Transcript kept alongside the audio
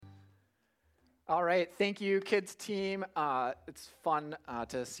All right, thank you, kids team. It's fun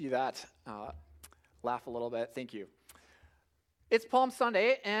to see that. Laugh a little bit. Thank you. It's Palm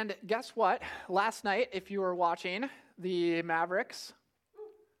Sunday, and guess what? Last night, if you were watching, the Mavericks,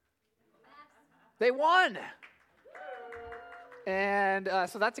 they won. And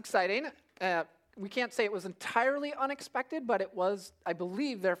so that's exciting. We can't say it was entirely unexpected, but it was, I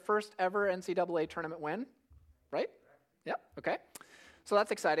believe, their first ever NCAA tournament win, right? Yep, okay. So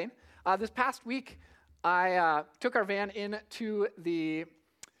that's exciting. This past week, I took our van into the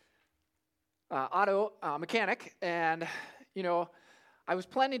auto mechanic, and, I was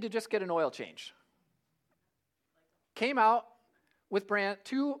planning to just get an oil change. Came out with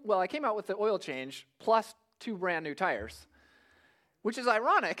I came out with the oil change plus 2 brand new tires, which is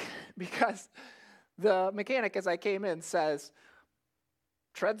ironic because the mechanic, as I came in, says,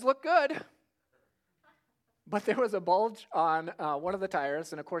 treads look good. But there was a bulge on one of the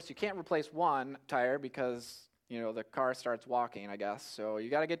tires, and of course you can't replace one tire because, the car starts walking, I guess. So you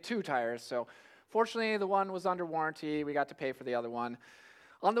got to get 2 tires. So fortunately, the one was under warranty. We got to pay for the other one.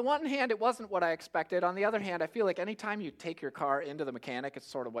 On the one hand, it wasn't what I expected. On the other hand, I feel like anytime you take your car into the mechanic, it's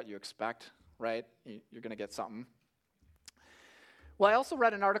sort of what you expect, right? You're going to get something. Well, I also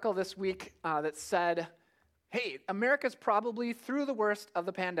read an article this week that said, hey, America's probably through the worst of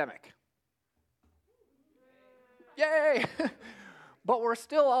the pandemic. Yay! But we're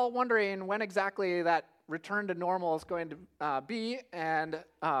still all wondering when exactly that return to normal is going to be. And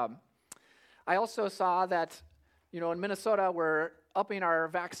I also saw that, in Minnesota, we're upping our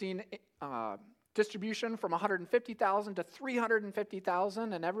vaccine distribution from 150,000 to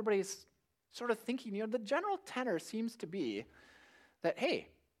 350,000. And everybody's sort of thinking, the general tenor seems to be that, hey,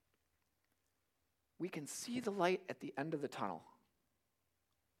 we can see the light at the end of the tunnel.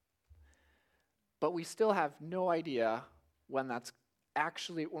 But we still have no idea when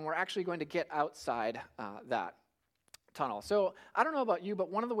we're actually going to get outside that tunnel. So I don't know about you,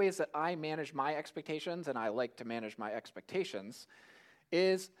 but one of the ways that I manage my expectations, and I like to manage my expectations,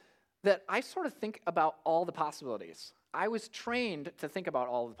 is that I sort of think about all the possibilities. I was trained to think about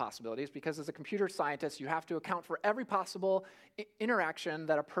all the possibilities because as a computer scientist, you have to account for every possible interaction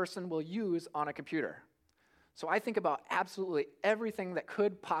that a person will use on a computer. So I think about absolutely everything that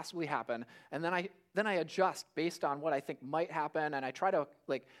could possibly happen, and then I adjust based on what I think might happen, and I try to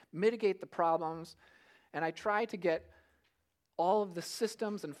mitigate the problems, and I try to get all of the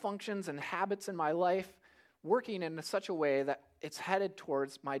systems and functions and habits in my life working in such a way that it's headed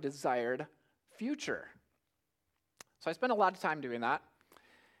towards my desired future. So I spend a lot of time doing that.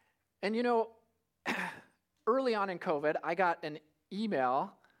 And early on in COVID, I got an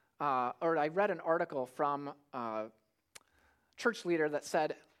email or I read an article from a church leader that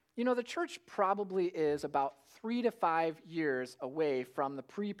said, the church probably is about 3 to 5 years away from the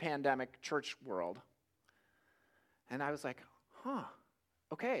pre-pandemic church world. And I was like,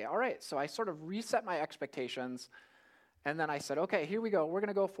 okay, all right. So I sort of reset my expectations, and then I said, okay, here we go. We're going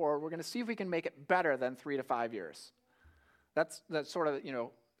to go forward. We're going to see if we can make it better than 3 to 5 years. That's sort of,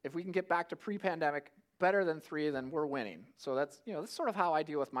 if we can get back to pre-pandemic, better than 3, then we're winning. So that's sort of how I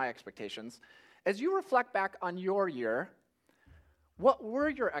deal with my expectations. As you reflect back on your year, what were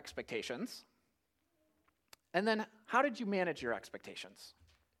your expectations? And then how did you manage your expectations?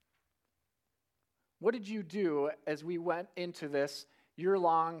 What did you do as we went into this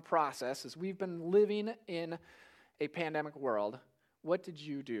year-long process, as we've been living in a pandemic world? What did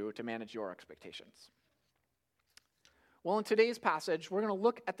you do to manage your expectations? Well, in today's passage, we're going to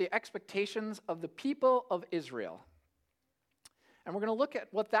look at the expectations of the people of Israel. And we're going to look at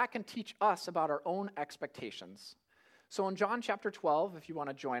what that can teach us about our own expectations. So in John chapter 12, if you want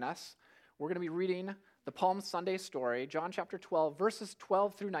to join us, we're going to be reading the Palm Sunday story, John chapter 12, verses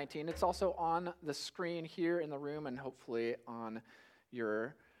 12 through 19. It's also on the screen here in the room and hopefully on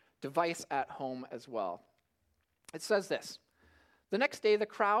your device at home as well. It says this: the next day, the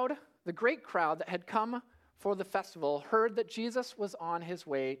great crowd that had come for the festival heard that Jesus was on his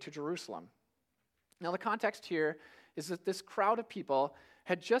way to Jerusalem. Now, the context here is that this crowd of people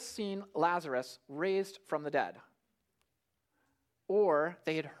had just seen Lazarus raised from the dead, or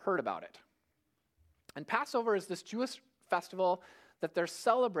they had heard about it. And Passover is this Jewish festival that they're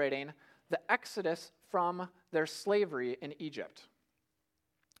celebrating the exodus from their slavery in Egypt.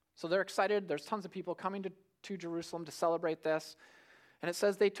 So they're excited. There's tons of people coming to Jerusalem to celebrate this. And it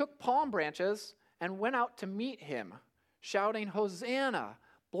says they took palm branches and went out to meet him, shouting, "Hosanna!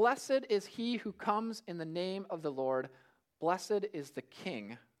 Blessed is he who comes in the name of the Lord. Blessed is the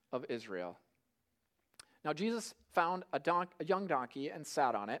King of Israel." Now Jesus found a young donkey and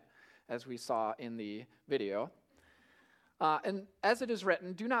sat on it, as we saw in the video. And as it is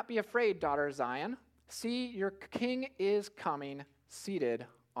written, do not be afraid, daughter Zion. See, your king is coming, seated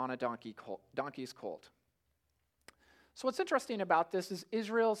on a donkey's colt. So what's interesting about this is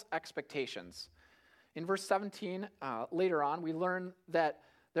Israel's expectations. In verse 17, later on, we learn that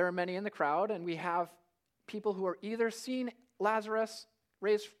there are many in the crowd, and we have people who are either seen Lazarus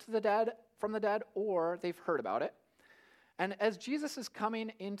raised from the dead, or they've heard about it. And as Jesus is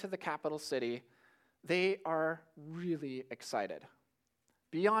coming into the capital city, they are really excited,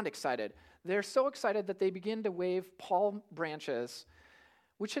 beyond excited. They're so excited that they begin to wave palm branches,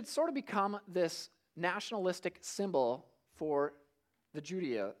 which had sort of become this nationalistic symbol for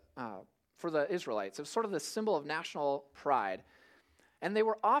for the Israelites. It was sort of the symbol of national pride. And they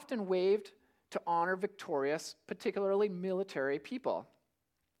were often waved to honor victorious, particularly military people.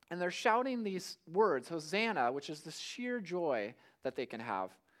 And they're shouting these words, Hosanna, which is the sheer joy that they can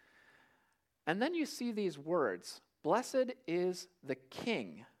have. And then you see these words, blessed is the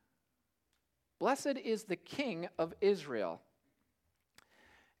King. Blessed is the King of Israel.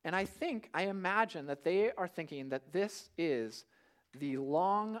 And I imagine that they are thinking that this is the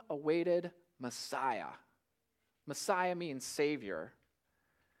long-awaited Messiah. Messiah means Savior.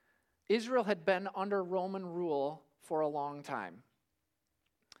 Israel had been under Roman rule for a long time.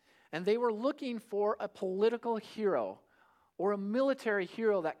 And they were looking for a political hero or a military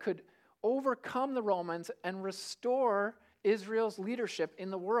hero that could overcome the Romans and restore Israel's leadership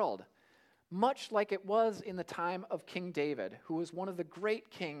in the world, much like it was in the time of King David, who was one of the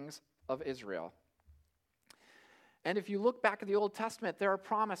great kings of Israel. And if you look back at the Old Testament, there are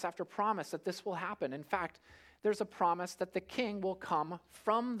promise after promise that this will happen. In fact, there's a promise that the king will come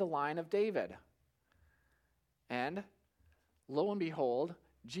from the line of David. And lo and behold,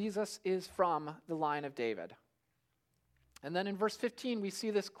 Jesus is from the line of David. And then in verse 15, we see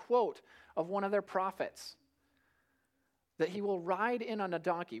this quote of one of their prophets, that he will ride in on a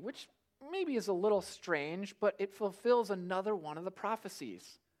donkey, which maybe is a little strange, but it fulfills another one of the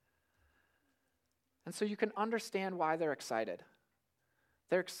prophecies. And so you can understand why they're excited.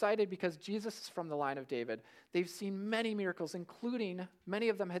 They're excited because Jesus is from the line of David. They've seen many miracles, including many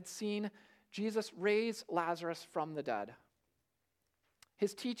of them had seen Jesus raise Lazarus from the dead.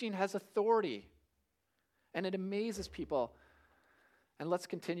 His teaching has authority, and it amazes people. And let's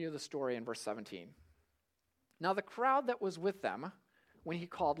continue the story in verse 17. Now the crowd that was with them when he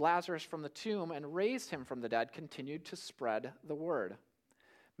called Lazarus from the tomb and raised him from the dead continued to spread the word.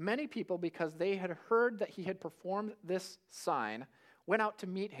 Many people, because they had heard that he had performed this sign, went out to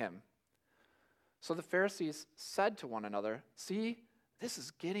meet him. So the Pharisees said to one another, see, this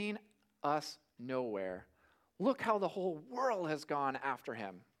is getting us nowhere. Look how the whole world has gone after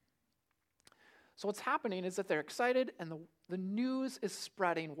him. So what's happening is that they're excited, and the news is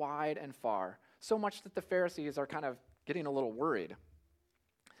spreading wide and far, so much that the Pharisees are kind of getting a little worried.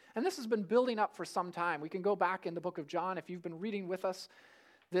 And this has been building up for some time. We can go back in the book of John. If you've been reading with us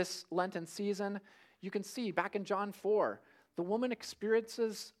this Lenten season, you can see back in John 4, the woman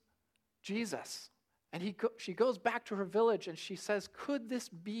experiences Jesus. And she goes back to her village and she says, could this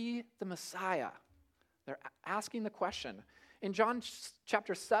be the Messiah? They're asking the question. In John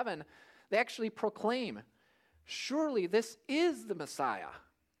chapter 7, they actually proclaim, surely this is the Messiah.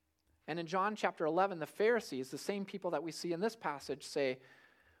 And in John chapter 11, the Pharisees, the same people that we see in this passage, say,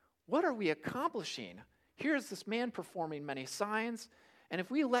 what are we accomplishing? Here's this man performing many signs, and if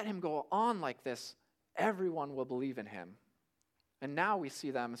we let him go on like this, everyone will believe in him. And now we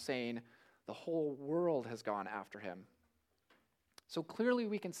see them saying, the whole world has gone after him. So clearly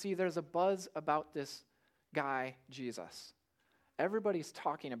we can see there's a buzz about this guy, Jesus. Everybody's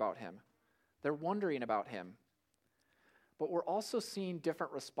talking about him. They're wondering about him. But we're also seeing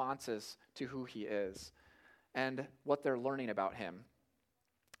different responses to who he is and what they're learning about him.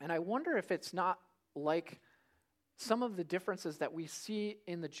 And I wonder if it's not like some of the differences that we see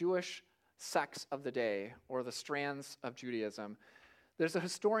in the Jewish sects of the day or the strands of Judaism. There's a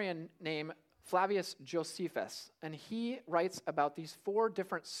historian named Flavius Josephus, and he writes about these 4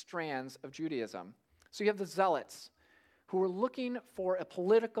 different strands of Judaism. So you have the Zealots, who were looking for a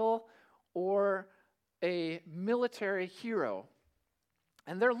political or a military hero.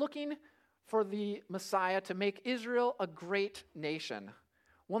 And they're looking for the Messiah to make Israel a great nation,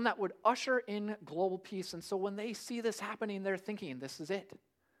 one that would usher in global peace. And so when they see this happening, they're thinking, this is it.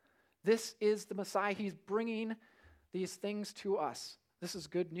 This is the Messiah. He's bringing these things to us. This is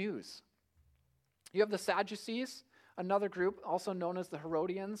good news. You have the Sadducees, another group also known as the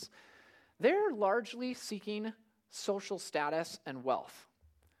Herodians. They're largely seeking social status and wealth.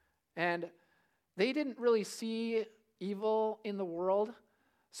 And they didn't really see evil in the world.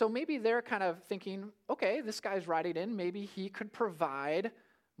 So maybe they're kind of thinking, okay, this guy's riding in. Maybe he could provide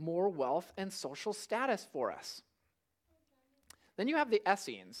more wealth and social status for us. Then you have the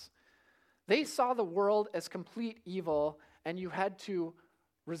Essenes. They saw the world as complete evil, and you had to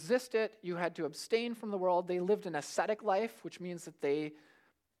resist it. You had to abstain from the world. They lived an ascetic life, which means that they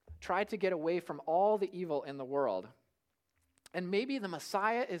tried to get away from all the evil in the world. And maybe the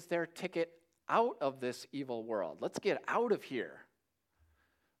Messiah is their ticket out of this evil world. Let's get out of here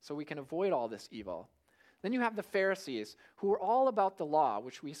so we can avoid all this evil. Then you have the Pharisees, who were all about the law,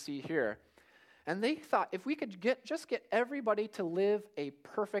 which we see here. And they thought, if we could just get everybody to live a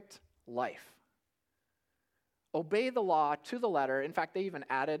perfect life, obey the law to the letter. In fact, they even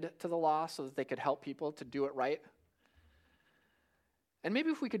added to the law so that they could help people to do it right. And maybe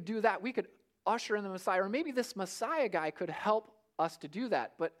if we could do that, we could usher in the Messiah, or maybe this Messiah guy could help us to do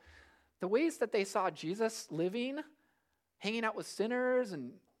that. But the ways that they saw Jesus living, hanging out with sinners,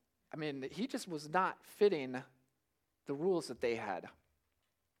 and he just was not fitting the rules that they had.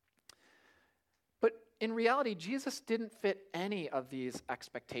 But in reality, Jesus didn't fit any of these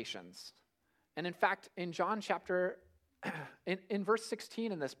expectations. And in fact, in John chapter, in verse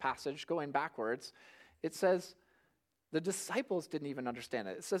 16 in this passage, going backwards, it says, the disciples didn't even understand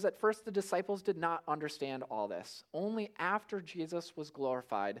it. It says, at first the disciples did not understand all this. Only after Jesus was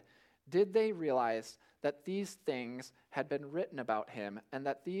glorified did they realize that these things had been written about him and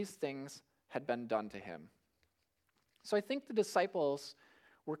that these things had been done to him. So I think the disciples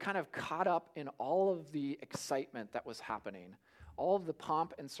were kind of caught up in all of the excitement that was happening, all of the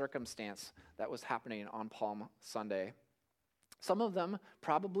pomp and circumstance that was happening on Palm Sunday. Some of them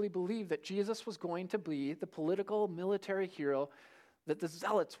probably believed that Jesus was going to be the political military hero that the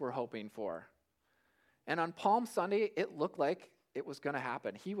zealots were hoping for. And on Palm Sunday, it looked like it was going to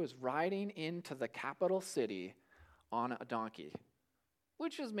happen. He was riding into the capital city on a donkey,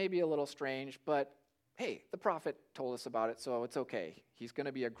 which is maybe a little strange, but hey, the prophet told us about it, so it's okay. He's going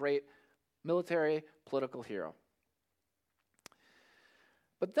to be a great military political hero.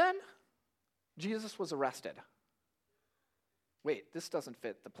 But then Jesus was arrested. Wait, this doesn't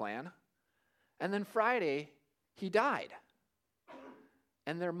fit the plan. And then Friday, he died.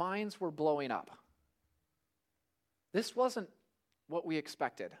 And their minds were blowing up. This wasn't what we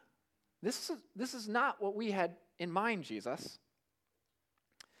expected. This is not what we had in mind, Jesus.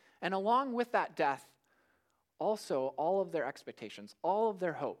 And along with that death, also all of their expectations, all of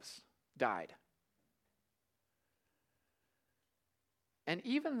their hopes died. And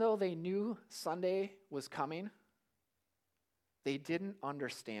even though they knew Sunday was coming, they didn't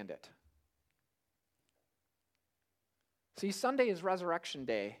understand it. See, Sunday is Resurrection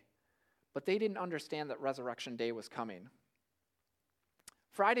Day, but they didn't understand that Resurrection Day was coming.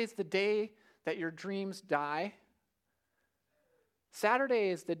 Friday's the day that your dreams die. Saturday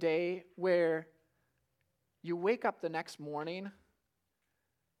is the day where you wake up the next morning,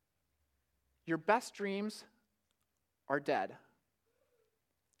 your best dreams are dead,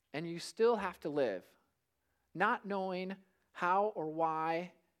 and you still have to live, not knowing how or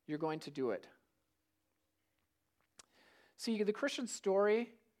why you're going to do it. See, the Christian story,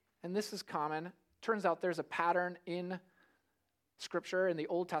 and this is common, turns out there's a pattern in Scripture, in the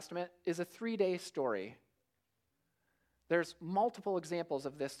Old Testament, is a 3-day story. There's multiple examples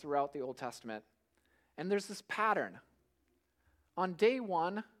of this throughout the Old Testament. And there's this pattern. On day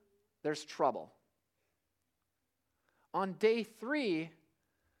 1, there's trouble. On day 3,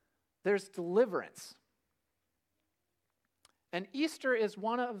 there's deliverance. And Easter is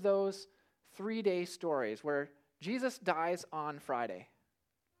one of those 3-day stories where Jesus dies on Friday.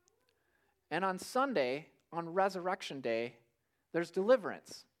 And on Sunday, on Resurrection Day, there's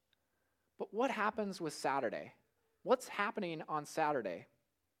deliverance. But what happens with Saturday? What's happening on Saturday?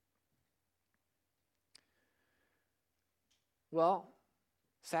 Well,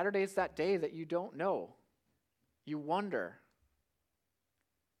 Saturday's that day that you don't know. You wonder,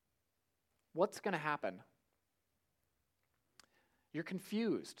 what's going to happen? You're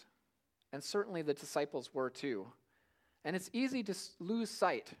confused, and certainly the disciples were too. And it's easy to lose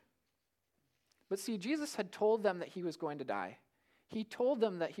sight. But see, Jesus had told them that he was going to die. He told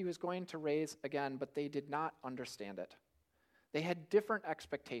them that he was going to raise again, but they did not understand it. They had different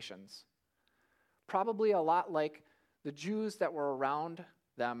expectations, probably a lot like the Jews that were around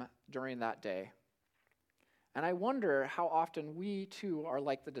them during that day. And I wonder how often we too are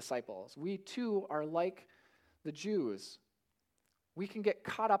like the disciples. We too are like the Jews. We can get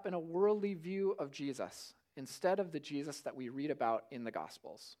caught up in a worldly view of Jesus instead of the Jesus that we read about in the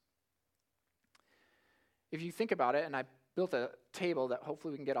Gospels. If you think about it, and I built a table that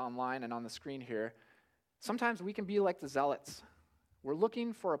hopefully we can get online and on the screen here, sometimes we can be like the zealots. We're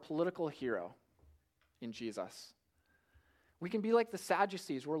looking for a political hero in Jesus. We can be like the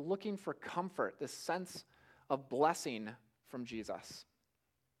Sadducees. We're looking for comfort, this sense of blessing from Jesus.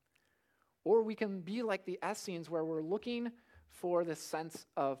 Or we can be like the Essenes, where we're looking for this sense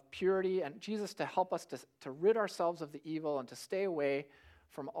of purity and Jesus to help us to rid ourselves of the evil and to stay away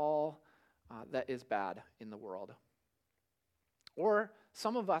from all that is bad in the world. Or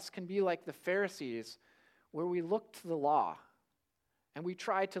some of us can be like the Pharisees, where we look to the law and we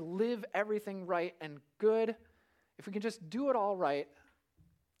try to live everything right and good. If we can just do it all right,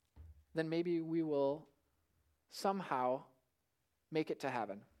 then maybe we will somehow make it to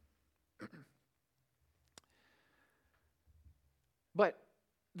heaven. But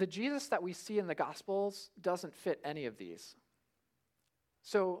the Jesus that we see in the Gospels doesn't fit any of these.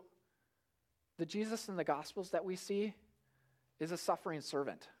 So the Jesus in the Gospels that we see is a suffering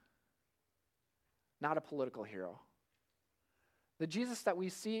servant, not a political hero. The Jesus that we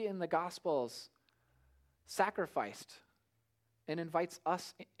see in the Gospels sacrificed and invites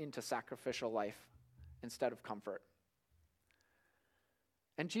us into sacrificial life instead of comfort.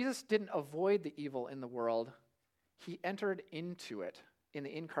 And Jesus didn't avoid the evil in the world. He entered into it in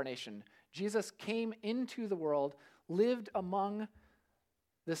the incarnation. Jesus came into the world, lived among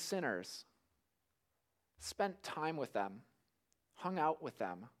the sinners, spent time with them, hung out with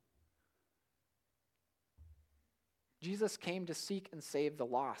them. Jesus came to seek and save the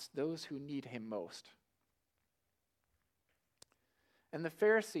lost, those who need him most. And the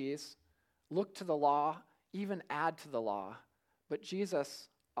Pharisees look to the law, even add to the law, but Jesus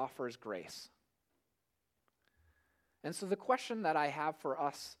offers grace. And so the question that I have for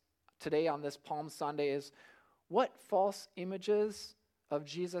us today on this Palm Sunday is, what false images of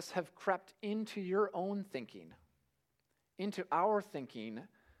Jesus have crept into your own thinking, into our thinking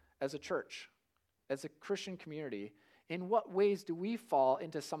as a church, as a Christian community? In what ways do we fall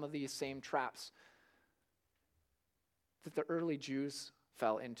into some of these same traps that the early Jews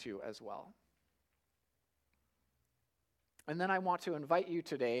fell into as well? And then I want to invite you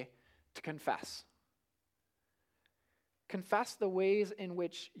today to confess. Confess the ways in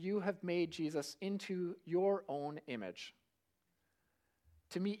which you have made Jesus into your own image,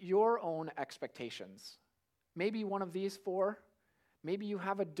 to meet your own expectations. Maybe one of these four. Maybe you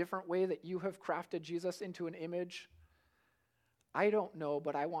have a different way that you have crafted Jesus into an image. I don't know,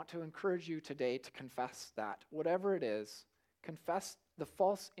 but I want to encourage you today to confess that. Whatever it is, confess the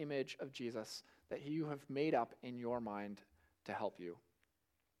false image of Jesus that you have made up in your mind to help you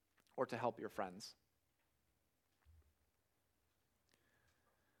or to help your friends.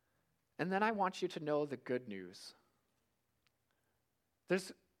 And then I want you to know the good news.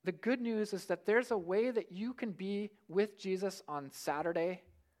 The good news is that there's a way that you can be with Jesus on Saturday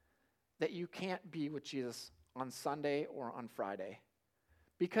that you can't be with Jesus on Sunday or on Friday.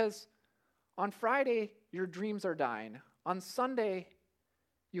 Because on Friday, your dreams are dying. On Sunday,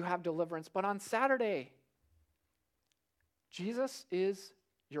 you have deliverance. But on Saturday, Jesus is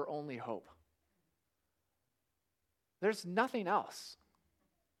your only hope. There's nothing else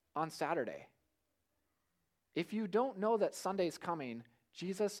on Saturday. If you don't know that Sunday's coming,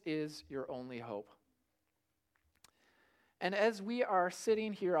 Jesus is your only hope. And as we are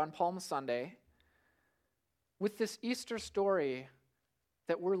sitting here on Palm Sunday, with this Easter story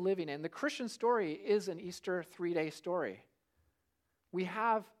that we're living in, the Christian story is an Easter 3-day story. We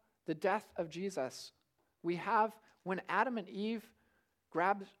have the death of Jesus. We have when Adam and Eve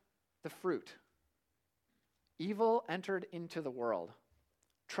grabbed the fruit. Evil entered into the world.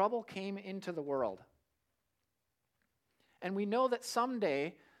 Trouble came into the world. And we know that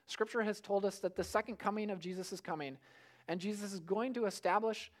someday, Scripture has told us that the second coming of Jesus is coming, and Jesus is going to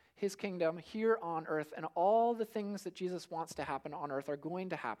establish his kingdom here on earth, and all the things that Jesus wants to happen on earth are going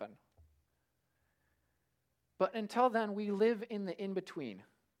to happen. But until then, we live in the in-between.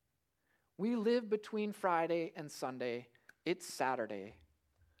 We live between Friday and Sunday. It's Saturday.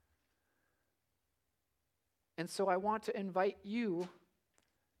 And so I want to invite you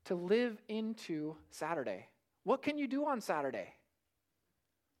to live into Saturday. What can you do on Saturday?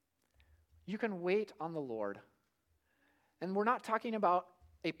 You can wait on the Lord. And we're not talking about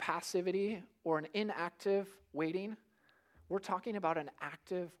a passivity or an inactive waiting. We're talking about an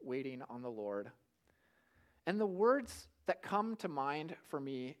active waiting on the Lord. And the words that come to mind for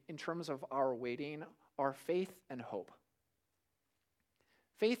me in terms of our waiting are faith and hope.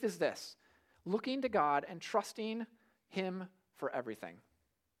 Faith is this: looking to God and trusting him for everything.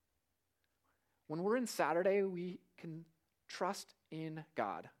 When we're in Saturday, we can trust in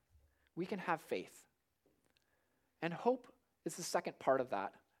God. We can have faith. And hope is the second part of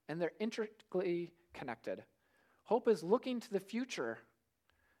that, and they're intricately connected. Hope is looking to the future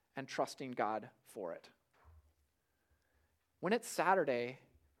and trusting God for it. When it's Saturday,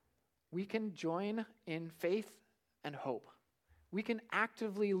 we can join in faith and hope. We can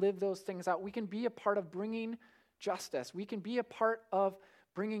actively live those things out. We can be a part of bringing justice. We can be a part of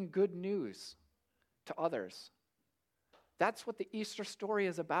bringing good news to others. That's what the Easter story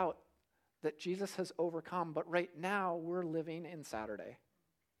is about, that Jesus has overcome. But right now, we're living in Saturday.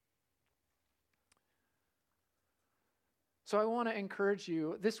 So I want to encourage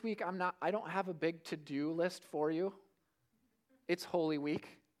you, this week I don't have a big to-do list for you. It's Holy Week.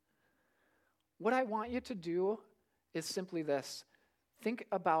 What I want you to do is simply this. Think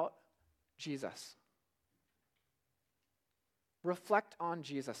about Jesus. Reflect on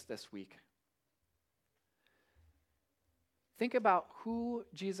Jesus this week. Think about who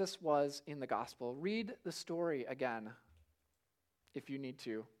Jesus was in the gospel. Read the story again if you need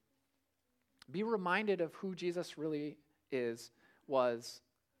to. Be reminded of who Jesus really was.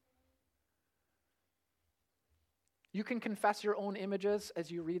 You can confess your own images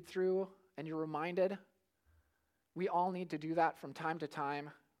as you read through and you're reminded. We all need to do that from time to time.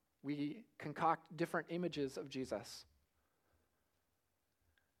 We concoct different images of Jesus.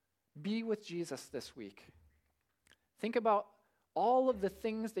 Be with Jesus this week. Think about all of the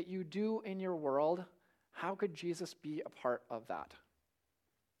things that you do in your world. How could Jesus be a part of that?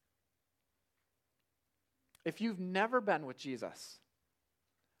 If you've never been with Jesus,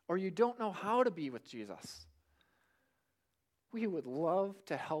 or you don't know how to be with Jesus, we would love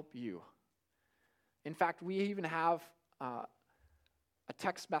to help you. In fact, we even have a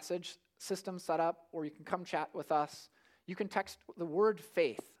text message system set up where you can come chat with us. You can text the word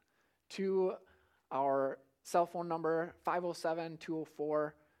faith to our cell phone number,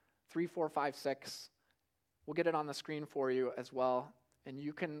 507-204-3456. We'll get it on the screen for you as well. And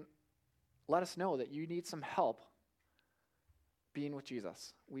you can let us know that you need some help being with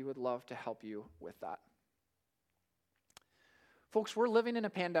Jesus. We would love to help you with that. Folks, we're living in a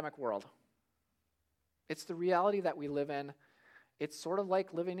pandemic world. It's the reality that we live in. It's sort of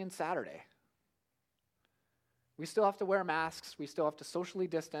like living in Saturday. We still have to wear masks. We still have to socially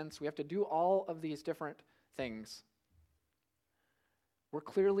distance. We have to do all of these different things. We're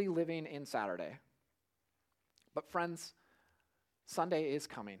clearly living in Saturday. But friends, Sunday is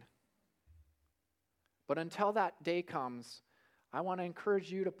coming. But until that day comes, I want to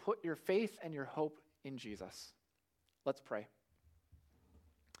encourage you to put your faith and your hope in Jesus. Let's pray.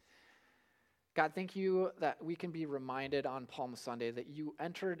 God, thank you that we can be reminded on Palm Sunday that you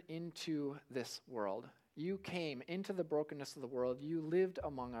entered into this world. You came into the brokenness of the world. You lived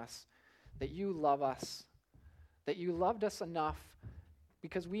among us, that you love us, that you loved us enough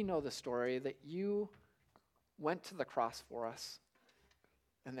because we know the story, that you went to the cross for us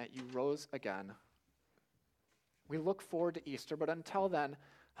and that you rose again. We look forward to Easter, but until then,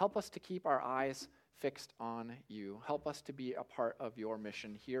 help us to keep our eyes fixed on you. Help us to be a part of your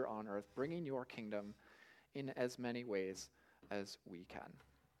mission here on earth, bringing your kingdom in as many ways as we can.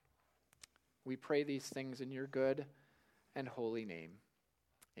 We pray these things in your good and holy name.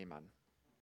 Amen.